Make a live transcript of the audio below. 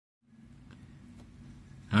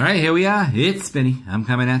All right, here we are. It's Spinny. I'm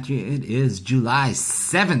coming at you. It is July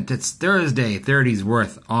 7th. It's Thursday. 30's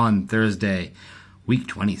worth on Thursday, week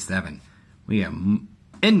 27. We are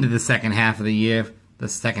into the second half of the year, the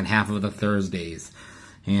second half of the Thursdays.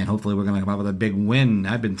 And hopefully we're going to come up with a big win.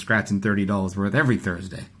 I've been scratching $30 worth every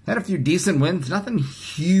Thursday. Had a few decent wins. Nothing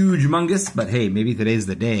huge humongous, but hey, maybe today's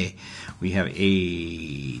the day. We have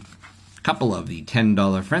a couple of the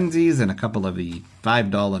 $10 frenzies and a couple of the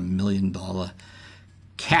 $5 million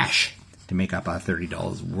cash to make up our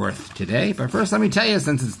 $30 worth today. But first, let me tell you,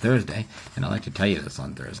 since it's Thursday, and I like to tell you this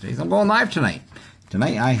on Thursdays, I'm going live tonight.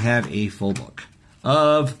 Tonight, I have a full book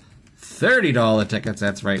of $30 tickets.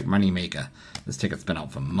 That's right, Moneymaker. This ticket's been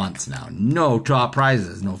out for months now. No top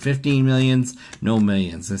prizes, no 15 millions, no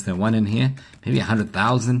millions. Is there one in here? Maybe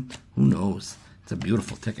 100,000? Who knows? It's a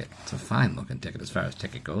beautiful ticket. It's a fine-looking ticket as far as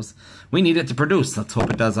ticket goes. We need it to produce. Let's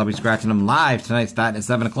hope it does. I'll be scratching them live tonight, starting at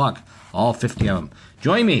 7 o'clock. All 50 of them.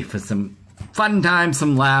 Join me for some fun times,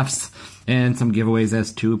 some laughs, and some giveaways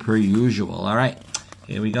as to per usual. All right,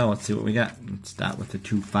 here we go. Let's see what we got. Let's start with the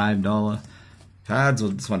two $5 cards.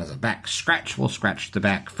 Well, this one is a back scratch. We'll scratch the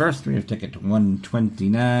back first. We have ticket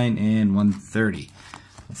 129 and 130.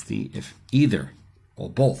 Let's see if either or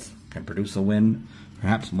both can produce a win.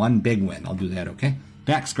 Perhaps one big win. I'll do that, okay?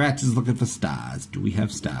 Back scratch is looking for stars. Do we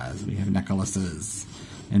have stars? We have necklaces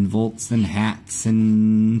and volts and hats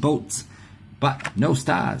and boats, but no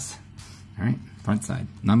stars. All right, front side,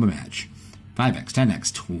 number match. 5x,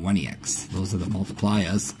 10x, 20x. Those are the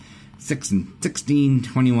multipliers. 6 and 16,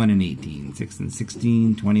 21 and 18. 6 and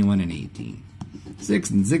 16, 21 and 18. 6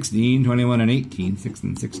 and 16, 21 and 18. 6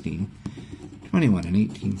 and 16, 21 and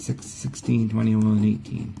 18. 6, 16, 21 and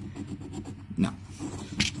 18. No.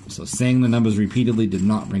 So saying the numbers repeatedly did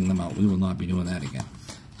not bring them out. We will not be doing that again.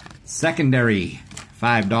 Secondary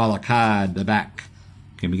 $5 card, the back.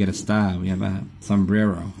 Can we get a star? We have a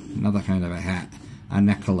sombrero, another kind of a hat, a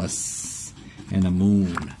necklace, and a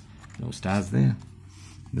moon. No stars there.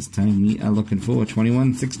 This time we are looking for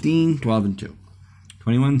 21, 16, 12, and 2.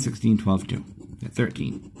 21, 16, 12, 2.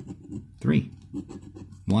 13, 3,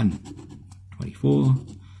 1, 24,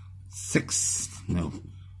 6, no.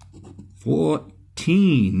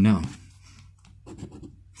 14, no.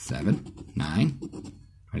 7, 9,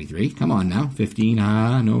 23, come on now. 15,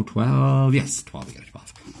 no. 12, yes, 12, we got a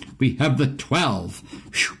 12. We have the 12.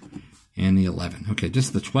 Whew. And the 11. Okay,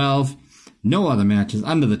 just the 12. No other matches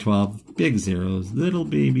under the 12. Big zeros, little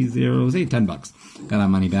baby zeros. Hey, $10. Got our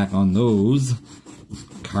money back on those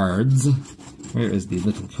cards. Where is the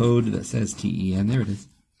little code that says TEN? There it is.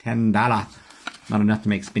 $10. Not enough to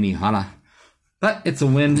make Spinny holla. But it's a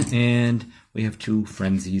win, and we have two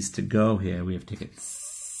frenzies to go here. We have tickets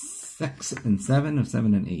 6 and 7, or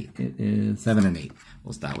 7 and 8. It is 7 and 8.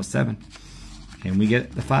 We'll start with 7. And we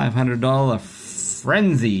get the $500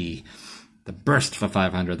 frenzy. The burst for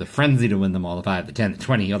 500, the frenzy to win them all, the 5, the 10, the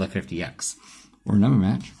 20, or the 50x. Or number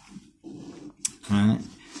match. Alright.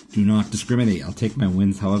 Do not discriminate. I'll take my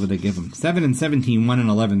wins however they give them. 7 and 17, 1 and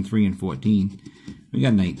 11, 3 and 14. We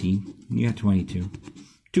got 19. You got 22.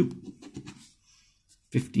 2.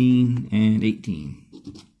 15 and 18.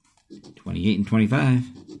 28 and 25.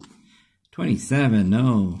 27,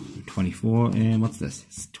 no. 24, and what's this?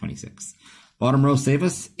 It's 26. Bottom row, save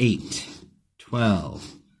us. 8.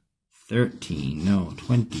 12. 13, no.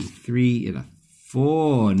 23 and a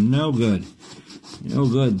 4, no good. No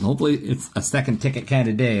good. Hopefully it's a second ticket kind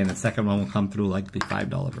of day, and the second one will come through like the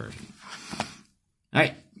 $5 version.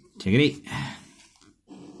 Alright, ticket 8.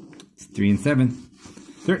 It's 3 and 7.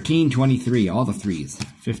 13, 23, all the 3s.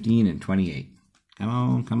 15 and 28. Come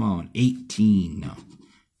on, come on. 18, no.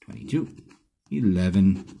 22,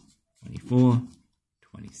 11, 24,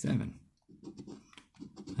 27.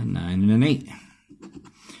 A 9 and an 8.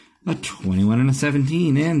 A 21 and a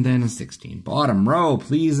 17, and then a 16. Bottom row,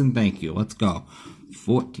 please and thank you. Let's go.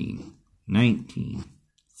 14, 19,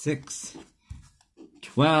 6,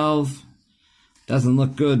 12. Doesn't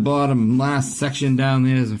look good. Bottom last section down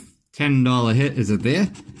there is a $10 hit. Is it there?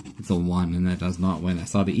 It's a 1, and that does not win. I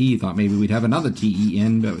saw the E, thought maybe we'd have another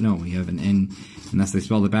TEN, but no, we have an N, unless they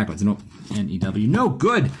spelled it backwards. No, N-E-W. No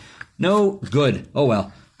good. No good. Oh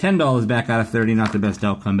well. $10 back out of 30, not the best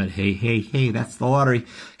outcome, but hey, hey, hey, that's the lottery.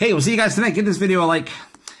 Hey, we'll see you guys tonight. Give this video a like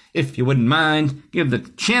if you wouldn't mind. Give the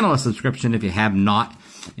channel a subscription if you have not.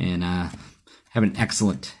 And have an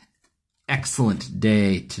excellent, excellent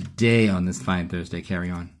day today on this fine Thursday. Carry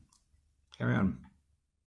on. Carry on.